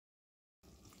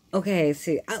Okay,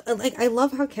 see, I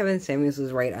love how Kevin Samuels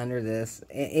was right under this.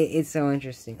 It's so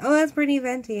interesting. Oh, that's pretty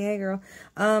venti, hey girl.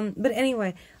 But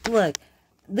anyway, look,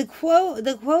 the quote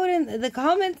in the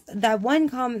comments, that one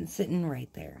comment sitting right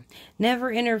there.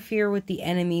 Never interfere with the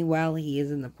enemy while he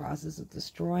is in the process of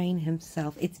destroying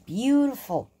himself. It's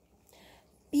beautiful.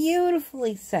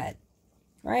 Beautifully said,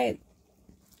 right?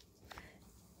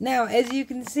 Now, as you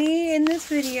can see in this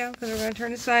video, because we're going to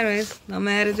turn it sideways, I'm going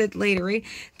to edit it later, right?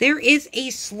 There is a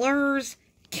slurs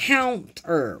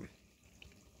counter.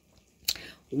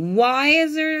 Why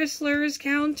is there a slurs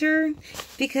counter?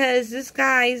 Because this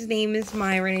guy's name is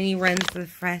Myron and he runs the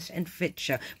Fresh and Fit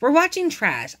show. We're watching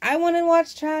trash. I want to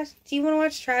watch trash. Do you want to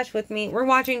watch trash with me? We're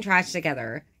watching trash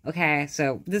together. Okay,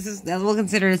 so we'll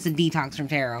consider this a detox from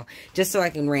tarot, just so I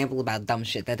can ramble about dumb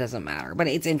shit that doesn't matter, but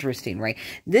it's interesting, right?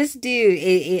 This dude,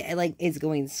 is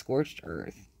going scorched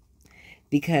earth,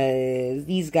 because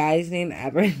these guys named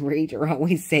Abra and Rage are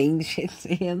always saying shit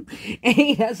to him, and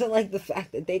he doesn't like the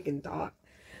fact that they can talk.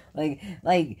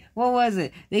 Like, what was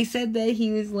it? They said that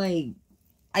he was, like,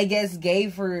 I guess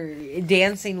gay for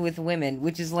dancing with women,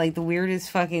 which is, like, the weirdest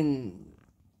fucking...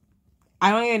 I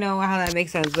don't even know how that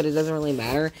makes sense, but it doesn't really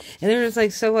matter. And they're just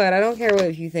like, so what? I don't care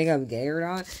if you think I'm gay or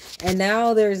not. And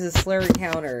now there's a slur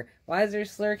counter. Why is there a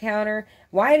slur counter?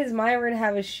 Why does Myron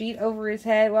have a sheet over his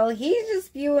head? Well, he's just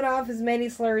spewing off as many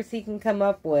slurs he can come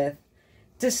up with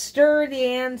to stir the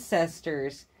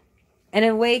ancestors and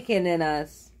awaken in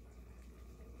us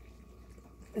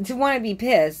to want to be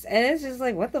pissed. And it's just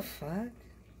like, what the fuck?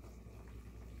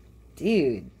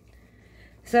 Dude.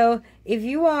 So, if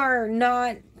you are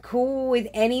not cool with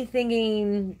anything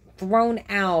getting thrown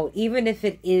out, even if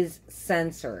it is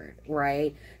censored,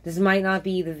 right? This might not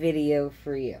be the video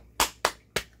for you.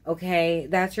 Okay,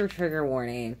 that's your trigger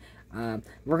warning.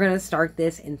 We're gonna start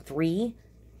this in 3,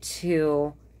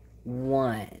 2,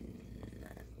 1.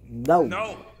 Go.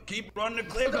 No, keep running the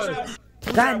clip.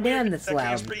 God damn, that's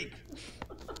loud. Speak.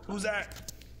 Who's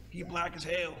that? He black as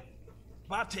hell.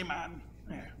 Bate, man.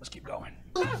 Yeah, let's keep going.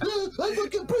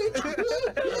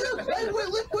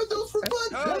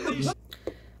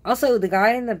 Also, the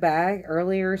guy in the bag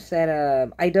earlier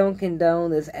said, I don't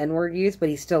condone this N-word use, but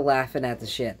he's still laughing at the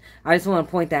shit. I just want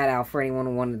to point that out for anyone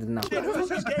who wanted to know.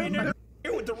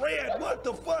 With the red, what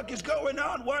the fuck is going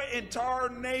on? What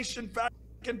intarnation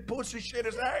fucking pussy shit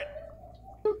is that?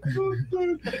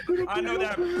 I know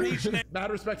that preaching it. Mad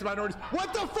respect to minorities.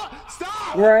 What the fuck?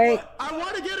 Stop! Right. I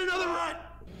want to get another run.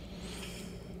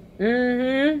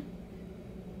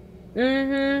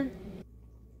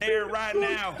 There right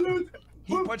now.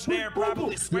 He puts there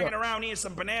probably swinging around eating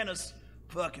some bananas.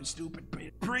 Fucking stupid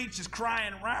bitch. Preach is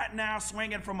crying right now,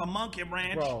 swinging from a monkey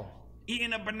branch. Bro.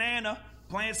 Eating a banana,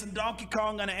 playing some Donkey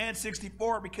Kong on an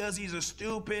N64 because he's a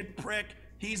stupid prick.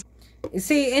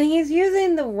 See, and he's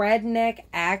using the redneck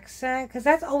accent, because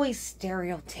that's always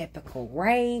stereotypical,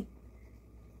 right?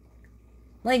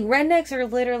 Like, rednecks are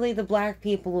literally the black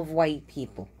people of white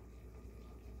people.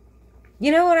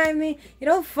 You know what I mean? You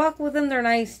don't fuck with them, they're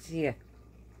nice to you.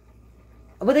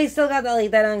 But they still got that,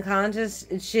 like, that unconscious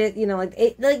shit, you know, like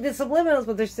the subliminals,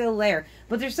 but they're still there.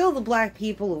 But they're still the black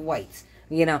people of whites.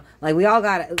 You know, like, we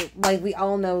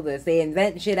all know this. They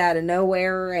invent shit out of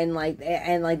nowhere, and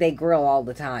they grill all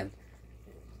the time.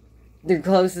 Their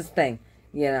closest thing,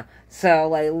 you know. So,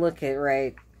 like, look at,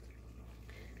 right.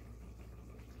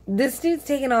 This dude's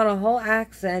taking on a whole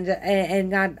accent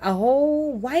and got a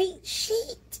whole white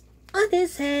sheet on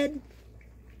his head.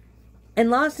 And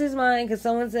lost his mind because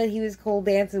someone said he was cool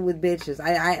dancing with bitches.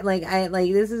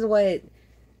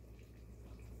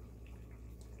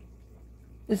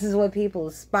 This is what people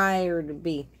aspire to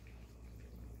be.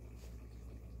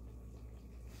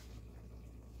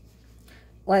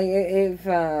 Like, if,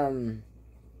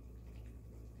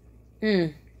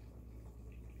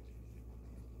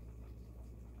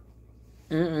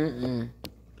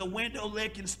 The window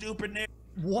licking stupid nigga.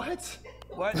 What?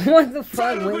 What? What the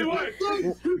fuck?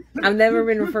 I've never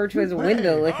been referred to as a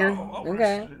window licker.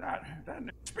 Okay.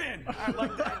 Spin. I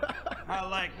like that. I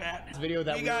like that. This video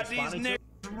that we got these niggas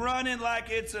running like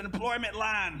it's an employment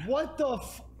line. What the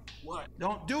What?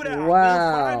 Don't do that.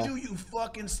 Wow. We'll find you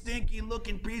fucking stinky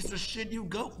looking piece of shit. You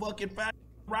go fucking fat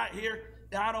right here.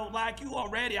 I don't like you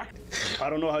already. I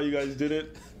don't know how you guys did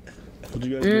it, but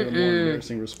you guys made a more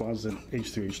embarrassing response than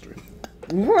H2H3.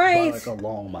 Right. By like a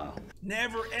long mile.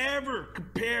 Never ever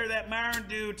compare that Myron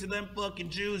dude to them fucking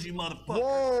Jews, you motherfucker.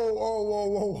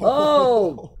 Whoa.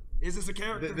 Oh. Is this a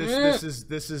character?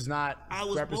 This is not I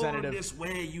was representative. born this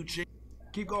way, you chick.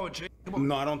 Keep going, chick. Come on.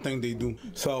 No, I don't think they do.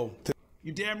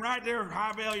 You damn right there,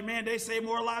 high value man. They say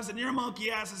more lies than your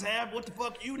monkey asses have. What the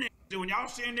fuck you niggas When y'all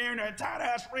sitting there in that tight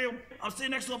ass film, I'm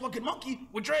sitting next to a fucking monkey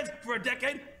with dreads for a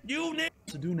decade. You niggas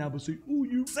to do now, but see, ooh,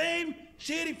 you same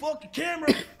shitty fucking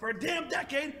camera for a damn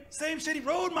decade, same shitty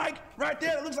Rode mic right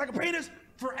there that looks like a penis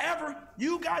forever.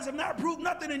 You guys have not proved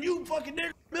nothing, and you fucking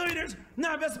niggas, millionaires,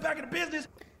 not invested back in the business.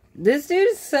 This dude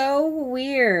is so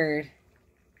weird.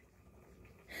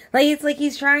 Like, it's like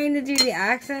he's trying to do the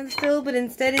accent still, but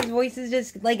instead his voice is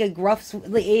just like a gruff,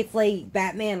 it's like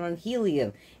Batman on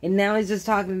helium. And now he's just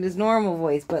talking in his normal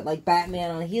voice, but like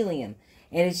Batman on helium.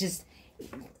 And it's just,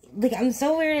 like, I'm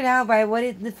so weirded out by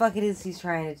what the fuck it is he's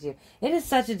trying to do. It is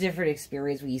such a different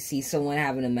experience when you see someone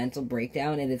having a mental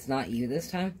breakdown and it's not you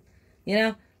this time. You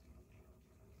know?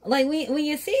 Like, when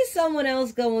you see someone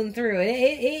else going through it,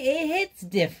 it hits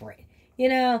different. You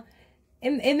know?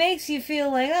 It makes you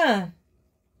feel like,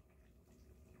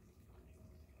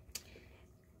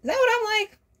 is that what I'm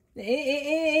like?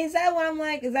 Is that what I'm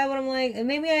like? Is that what I'm like?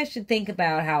 Maybe I should think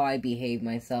about how I behave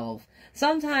myself.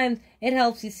 Sometimes it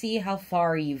helps you see how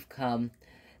far you've come.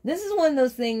 This is one of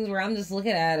those things where I'm just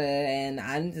looking at it and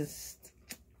I'm just...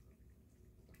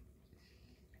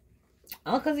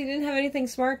 all because he didn't have anything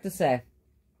smart to say.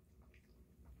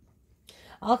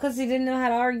 All because he didn't know how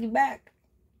to argue back.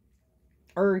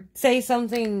 Or say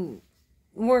something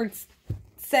worth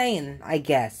saying, I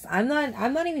guess. I'm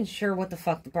not even sure what the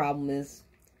fuck the problem is.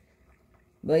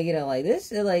 But, you know, like,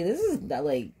 this is,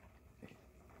 like...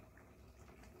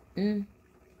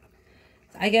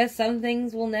 I guess some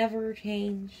things will never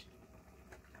change.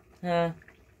 At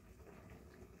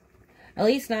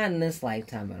least not in this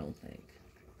lifetime, I don't think.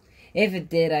 If it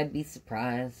did, I'd be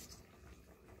surprised.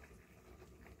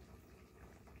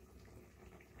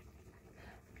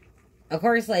 Of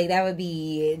course, like, that would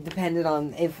be dependent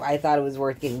on if I thought it was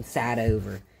worth getting sad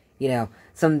over. You know,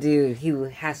 some dude who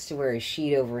has to wear a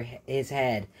sheet over his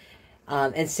head.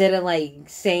 Instead of, like,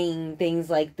 saying things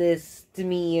like this to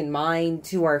me and mine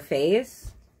to our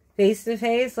face to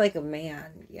face, like a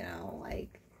man, you know,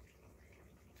 like...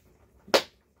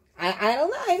 I don't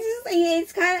know, it's just, like,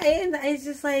 it's kind of, it's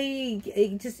just, like,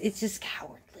 it's just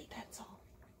cowardly, that's all.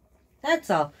 That's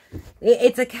all.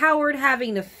 It's a coward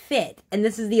having to fit, and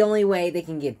this is the only way they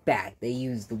can get back. They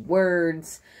use the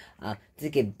words to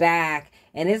get back,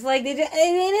 and it's like it is like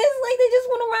they just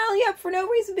want to rile you up for no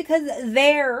reason because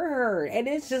they're hurt, and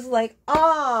it's just like,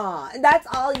 that's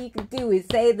all you can do is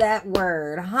say that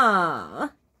word, huh?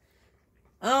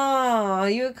 Oh,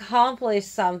 you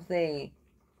accomplished something.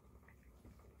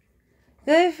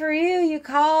 Good for you. You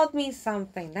called me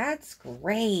something. That's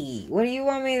great. What do you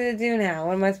want me to do now?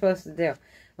 What am I supposed to do?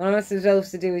 What am I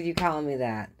supposed to do with you calling me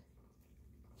that?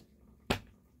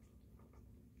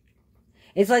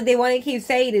 It's like they want to keep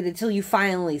saying it until you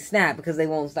finally snap because they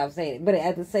won't stop saying it. But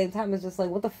at the same time, it's just like,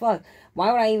 what the fuck?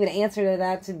 Why would I even answer to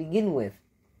that to begin with?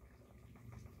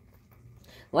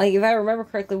 Like, if I remember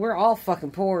correctly, we're all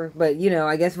fucking poor. But, you know,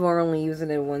 I guess we're only using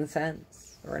it in one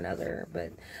sense or another.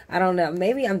 But I don't know.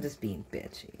 Maybe I'm just being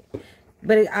bitchy.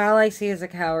 But all I see is a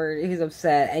coward. He's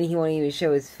upset and he won't even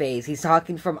show his face. He's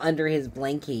talking from under his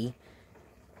blankie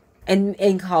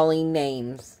and calling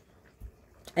names.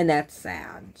 And that's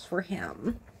sad for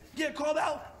him. Get called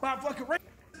out by a fucking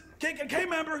KKK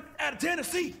member out of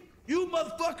Tennessee. You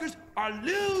motherfuckers are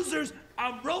losers.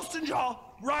 I'm roasting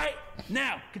y'all right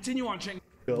now. Continue on, Ching.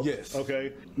 Yes.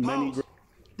 Okay.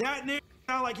 That nigga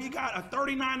sound like he got a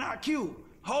 39 IQ.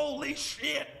 Holy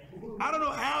shit. I don't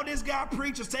know how this guy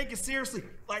preaches take it seriously.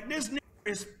 Like, this nigga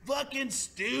is fucking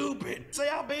stupid. Say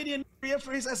Albanian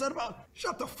yesterday, he said something about,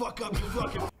 shut the fuck up, you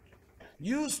fucking...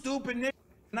 You stupid nigga.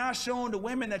 Not showing the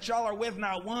women that y'all are with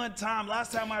not one time.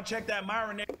 Last time I checked, that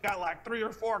Myron nigga got like 3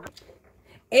 or 4.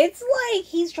 It's like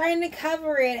he's trying to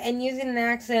cover it and using an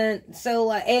accent. So,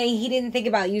 like, and he didn't think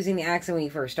about using the accent when he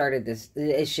first started this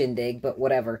shindig, but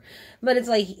whatever. But it's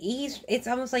like it's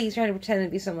almost like he's trying to pretend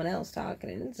to be someone else talking,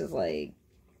 and it's just like,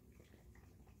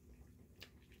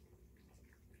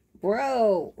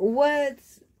 bro,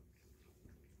 what's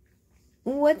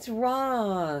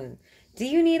wrong? Do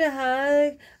you need a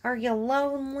hug? Are you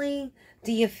lonely?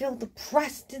 Do you feel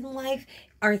depressed in life?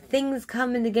 Are things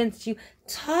coming against you?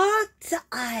 Talk to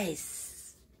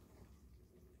us.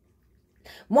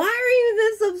 Why are you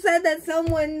this upset that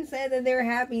someone said that they're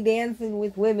happy dancing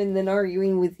with women than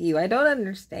arguing with you? I don't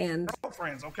understand.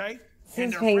 Friends, okay?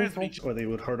 Seems painful. Or they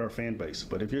would hurt our fan base.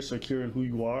 But if you're secure in who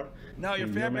you are... No, your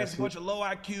fan base is a bunch of low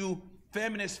IQ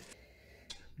feminists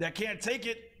that can't take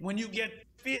it when you get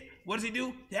fit. What does he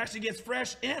do? He actually gets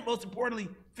fresh and, most importantly,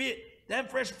 fit. That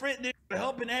fresh fit nigga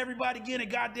helping everybody get in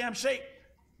goddamn shape.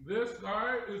 This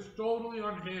guy is totally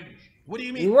unhinged. What do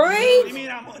you mean? Right? What do you mean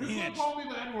I'm unhinged? You call me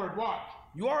the N-word, watch.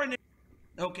 You are a nigga.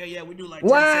 Okay, yeah, we do like 10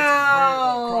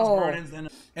 Wow. cross burnings. And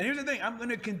here's the thing, I'm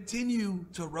gonna continue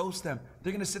to roast them.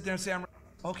 They're gonna sit there and say,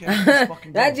 okay, let's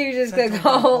fucking That go. dude just Set got to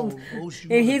called, I'll roast you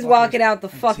and he's motherfuckers walking out the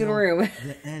fucking until room.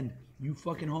 The end. You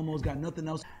fucking homos got nothing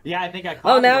else. Yeah, I think I Oh,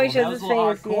 caught now it. he That shows was his a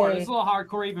little face, hardcore. yay. It's a little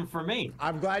hardcore even for me.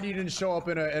 I'm glad you didn't show up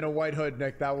in a white hood,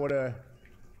 Nick. That would have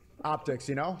optics,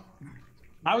 you know?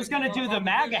 I was gonna do the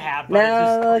MAGA hat, but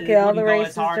Now look it at all the wouldn't go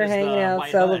as racists hard are as the hanging out white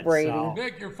hood, celebrating. so.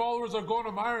 Nick, your followers are going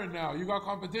to Myron now. You got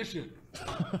competition.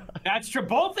 That's true.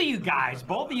 Both of you guys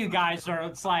are.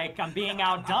 It's like I'm being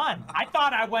outdone. I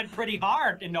thought I went pretty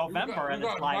hard in November, You and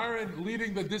got it's like Myron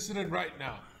leading the dissident right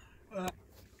now.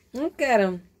 Look at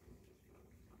him.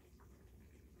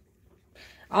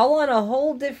 All on a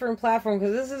whole different platform,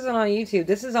 because this isn't on YouTube.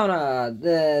 This is on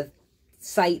the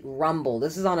site Rumble.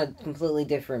 This is on a completely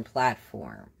different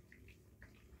platform.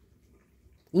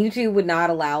 YouTube would not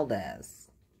allow this.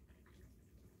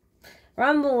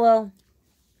 Rumble will.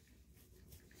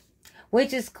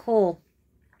 Which is cool.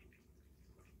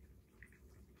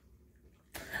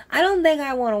 I don't think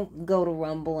I want to go to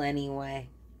Rumble anyway.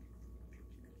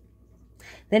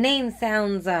 The name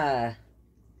sounds, a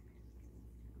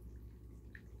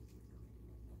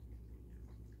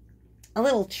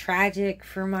little tragic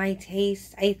for my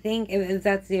taste, I think, if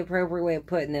that's the appropriate way of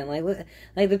putting it.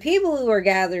 Like the people who are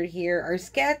gathered here are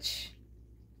sketch.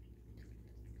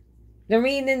 They're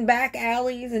meeting in back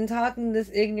alleys and talking this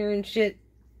ignorant shit.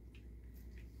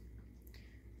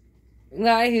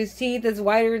 Guy whose teeth is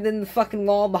whiter than the fucking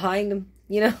wall behind him,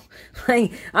 you know?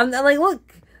 I'm like, look,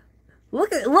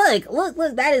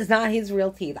 that is not his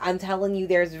real teeth. I'm telling you,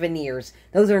 there's veneers.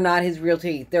 Those are not his real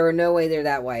teeth. There are no way they're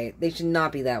that white. They should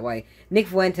not be that white. Nick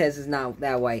Fuentes is not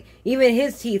that white. Even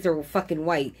his teeth are fucking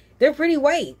white. They're pretty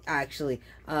white, actually.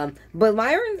 But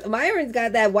Myron's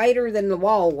got that whiter than the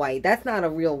wall white. That's not a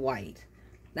real white.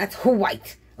 That's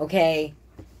white, okay?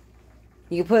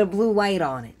 You can put a blue light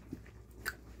on it.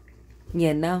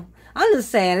 You know? I'm just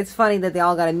saying, it's funny that they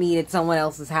all gotta meet at someone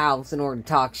else's house in order to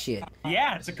talk shit.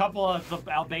 yeah, it's a couple of the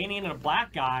Albanian and a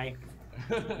black guy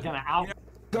gonna out. It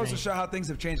goes to show how things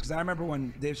have changed, because I remember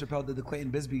when Dave Chappelle did the Clayton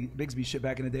Bigsby shit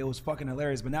back in the day, it was fucking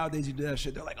hilarious, but nowadays you do that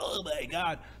shit, they're like, oh my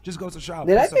god, just goes to show how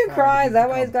Did I pissed do off cry? it Is that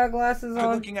why become. he's got glasses By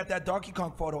on? looking at that Donkey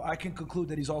Kong photo, I can conclude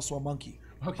that he's also a monkey.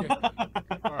 Okay.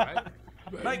 All right.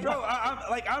 Like, bro,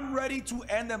 I'm ready to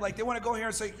end them. Like, they want to go here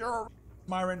and say, you're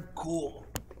Myron, cool.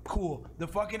 The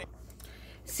fucking...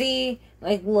 See,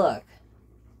 like, look,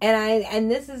 and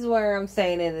this is where I'm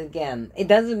saying it again. It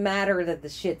doesn't matter that the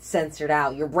shit's censored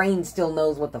out. Your brain still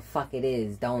knows what the fuck it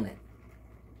is, don't it?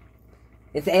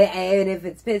 And if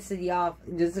it's pissing you off,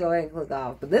 just go ahead and click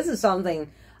off. But this is something,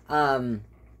 I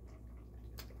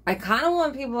kind of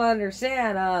want people to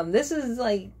understand. This is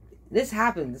like, this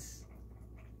happens.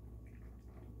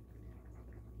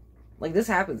 Like, this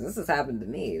happens. This has happened to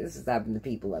me. This has happened to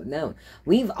people I've known.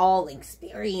 We've all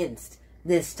experienced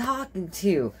this talking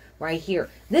to right here.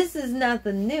 This is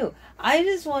nothing new. I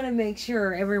just want to make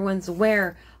sure everyone's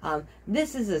aware.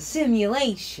 This is a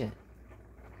simulation.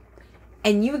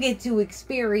 And you get to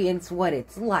experience what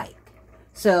it's like.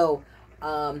 So,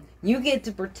 you get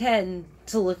to pretend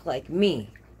to look like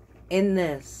me in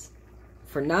this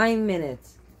for 9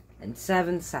 minutes and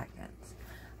 7 seconds.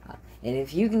 And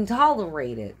if you can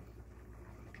tolerate it,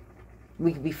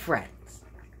 we could be friends.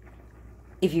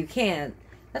 If you can't,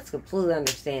 that's completely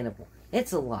understandable.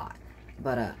 It's a lot.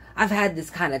 But I've had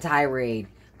this kind of tirade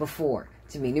before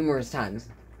to me numerous times.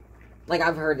 Like,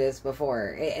 I've heard this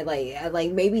before.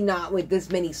 Like maybe not with this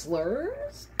many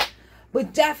slurs,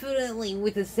 but definitely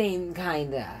with the same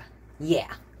kind of,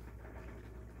 yeah.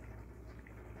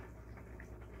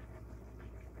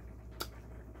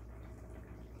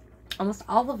 Almost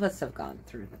all of us have gone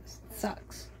through this. It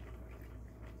sucks.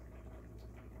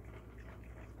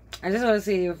 I just want to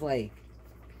see if, like,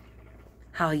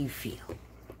 how you feel.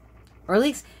 Or at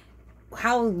least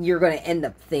how you're going to end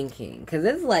up thinking. Because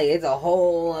it's like, it's a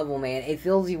whole level, man. It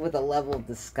fills you with a level of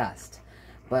disgust.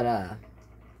 But,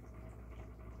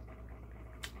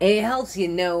 it helps you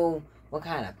know what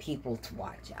kind of people to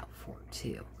watch out for,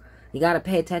 too. You got to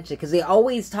pay attention. Because they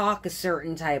always talk a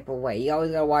certain type of way. You always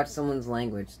got to watch someone's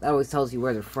language. That always tells you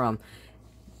where they're from.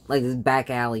 Like this back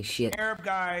alley shit. Arab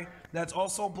guy that's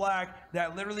also black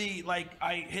that literally, like,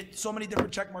 I hit so many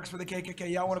different check marks for the KKK.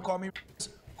 Y'all want to call me?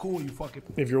 Cool, you fucking...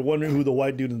 If you're wondering who the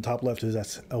white dude in the top left is,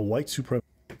 that's a white supremacist.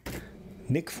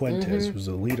 Nick Fuentes was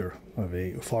a leader of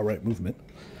a far-right movement.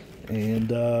 And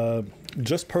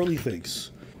just Pearly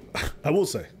thinks, I will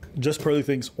say, just Pearly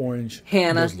thinks orange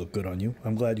Hannah does look good on you.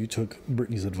 I'm glad you took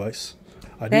Brittany's advice.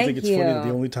 I do Thank think it's funny that the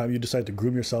you. only time you decide to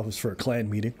groom yourself is for a clan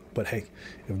meeting. But hey,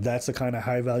 if that's the kind of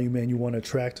high value man you want to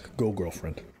attract, go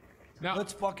girlfriend. Now,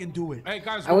 Let's fucking do it. hey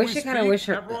guys, I when wish we I kind of speak, wish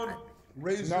her. everyone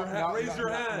raise your hand. Raise your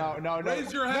hand.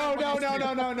 Raise your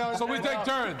hand. No. So we take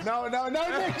turns. No,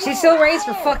 Nick. She still raised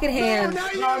her fucking hands. No.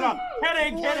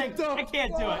 Kidding. I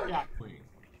can't do it. Yeah.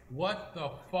 What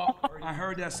the fuck? I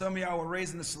heard that some of y'all were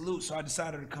raising the salute, so I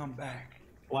decided to come back.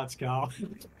 Let's go.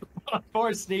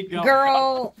 Poor Sneak.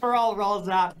 Girl. Pearl rolls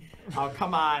out. Oh,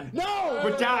 come on. No.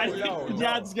 We're down. No.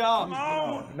 Let's go. Come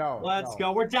on. No. Let's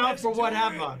go. We're down for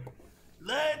whatever.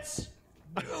 Let's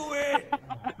do it.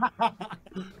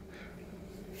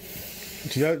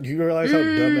 Do you realize how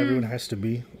dumb everyone has to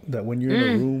be? That when you're in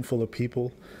a room full of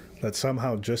people, that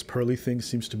somehow just Pearly Thing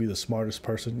seems to be the smartest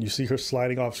person. You see her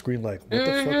sliding off screen like, what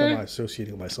the fuck am I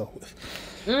associating myself with?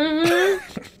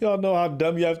 Y'all know how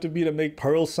dumb you have to be to make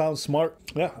Pearl sound smart?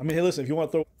 Yeah, I mean, hey, listen, if you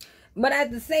want to throw... But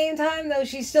at the same time, though,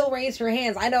 she still raised her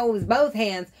hands. I know it was both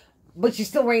hands, but she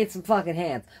still raised some fucking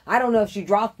hands. I don't know if she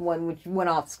dropped one which went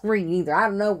off screen either. I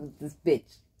don't know with this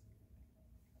bitch.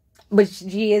 But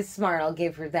she is smart, I'll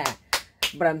give her that.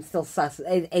 But I'm still sus.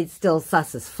 It's still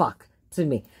sus as fuck to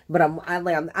me. But I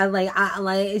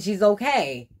like she's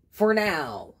okay for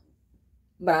now.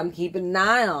 But I'm keeping an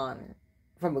eye on her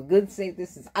from a good safe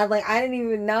distance. I didn't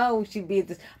even know she'd be at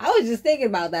this. I was just thinking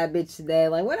about that bitch today.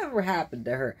 Like, whatever happened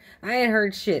to her? I ain't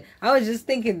heard shit. I was just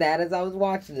thinking that as I was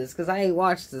watching this, because I ain't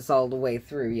watched this all the way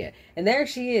through yet. And there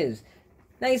she is.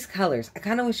 Nice colors. I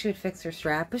kind of wish she would fix her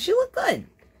strap, but she looked good.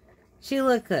 She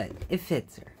looked good. It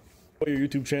fits her. Your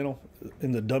YouTube channel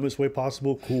in the dumbest way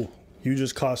possible, cool. You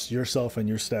just cost yourself and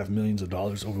your staff millions of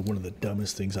dollars over one of the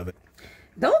dumbest things I've ever.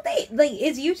 Don't they, like,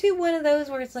 is YouTube one of those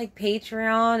where it's like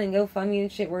Patreon and GoFundMe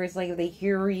and shit, where it's like if they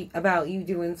hear about you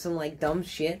doing some like dumb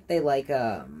shit, they like,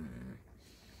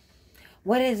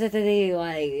 what is it that they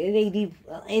like,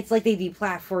 it's like they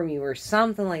deplatform you or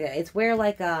something like that. It's where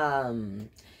like,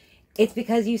 it's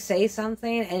because you say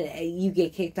something and you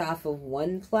get kicked off of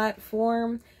one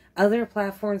platform. Other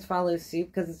platforms follow suit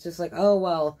because it's just like, oh,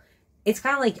 well, it's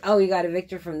kind of like, oh, you got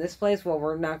evicted from this place? Well,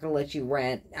 we're not going to let you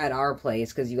rent at our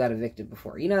place because you got evicted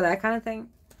before. You know, that kind of thing?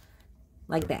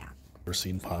 Like that. Ever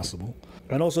seen possible.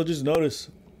 And also just notice,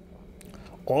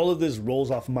 all of this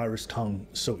rolls off Myra's tongue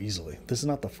so easily. This is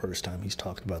not the first time he's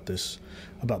talked about this,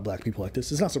 about black people like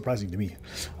this. It's not surprising to me.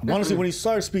 Honestly, when he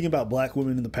started speaking about black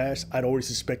women in the past, I'd already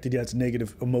suspected he had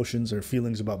negative emotions or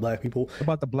feelings about black people.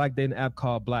 About the black dating app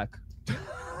called Black.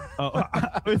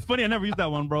 It's funny, I never used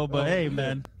that one, bro, but hey,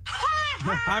 man.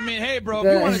 I mean, hey, bro,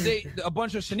 if you want to date a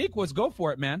bunch of Shaniquas, go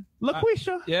for it, man.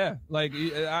 LaQuisha. Yeah, like,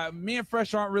 me and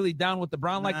Fresh aren't really down with the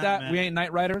brown like that. Man. We ain't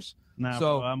night riders. Nah,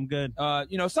 so bro, I'm good.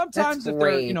 You know, sometimes That's if they're,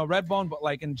 great. you know, red bone, but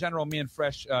like in general, me and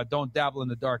Fresh don't dabble in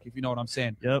the dark, if you know what I'm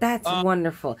saying. Yep. That's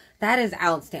wonderful. That is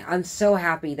outstanding. I'm so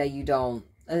happy that you don't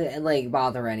like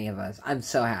bother any of us. I'm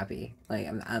so happy. Like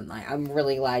I'm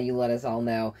really glad you let us all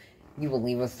know you will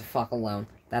leave us the fuck alone.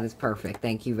 That is perfect.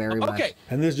 Thank you very much. Okay.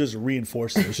 And this just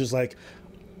reinforces it. It's just like,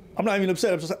 I'm not even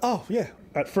upset. I'm just like, oh, yeah.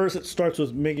 At first, it starts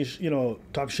with making,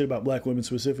 talking shit about black women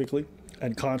specifically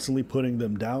and constantly putting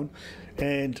them down.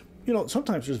 And,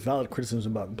 sometimes there's valid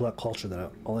criticism about black culture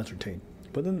that I'll entertain.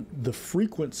 But then the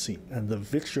frequency and the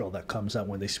vitriol that comes out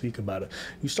when they speak about it,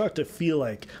 you start to feel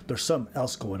like there's something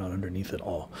else going on underneath it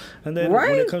all. And then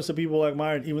when it comes to people like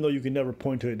Myron, even though you can never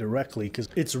point to it directly, because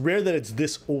it's rare that it's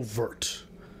this overt.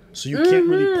 So you can't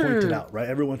really point it out, right?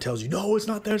 Everyone tells you, no, it's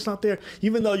not there, it's not there.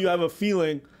 Even though you have a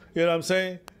feeling, you know what I'm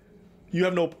saying? You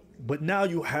have no, but now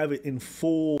you have it in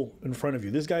full in front of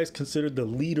you. This guy is considered the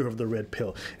leader of the red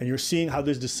pill. And you're seeing how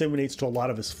this disseminates to a lot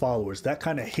of his followers. That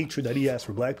kind of hatred that he has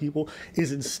for black people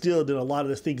is instilled in a lot of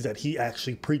the things that he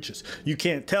actually preaches. You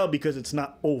can't tell because it's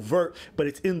not overt, but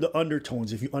it's in the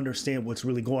undertones if you understand what's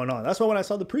really going on. That's why when I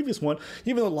saw the previous one,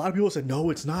 even though a lot of people said, no,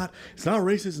 it's not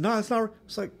racist, it's not,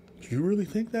 it's like, you really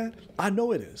think that? I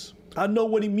know it is. I know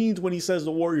what he means when he says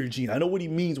the warrior gene. I know what he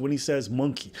means when he says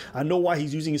monkey. I know why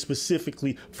he's using it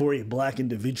specifically for a black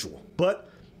individual. But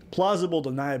plausible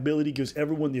deniability gives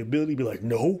everyone the ability to be like,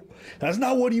 no, that's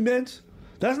not what he meant.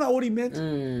 That's not what he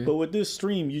meant. But with this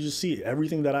stream, you just see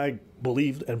everything that I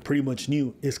believed and pretty much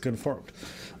knew is confirmed.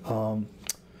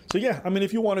 So yeah, I mean,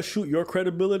 if you want to shoot your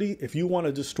credibility, if you want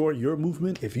to distort your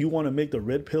movement, if you want to make the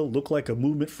red pill look like a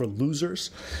movement for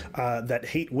losers that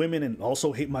hate women and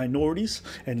also hate minorities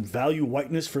and value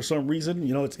whiteness for some reason,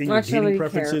 it's in your dating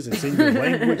preferences, it's in your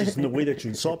language, it's in the way that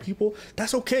you insult people,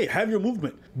 that's okay. Have your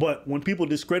movement. But when people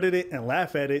discredit it and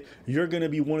laugh at it, you're going to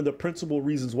be one of the principal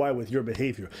reasons why with your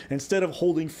behavior. Instead of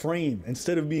holding frame,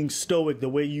 instead of being stoic the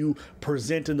way you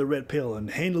present in the red pill and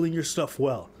handling your stuff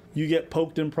well, you get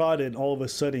poked and prodded, and all of a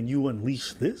sudden you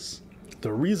unleash this.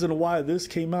 The reason why this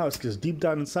came out is because deep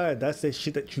down inside, that's that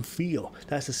shit that you feel.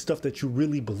 That's the stuff that you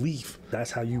really believe. That's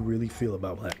how you really feel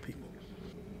about black people.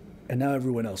 And now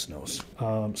everyone else knows.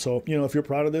 So, you know, if you're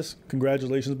proud of this,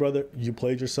 congratulations, brother. You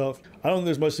played yourself. I don't think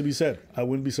there's much to be said. I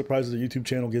wouldn't be surprised if the YouTube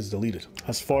channel gets deleted.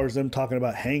 As far as them talking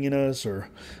about hanging us or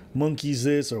monkeys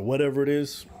this or whatever it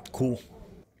is, cool.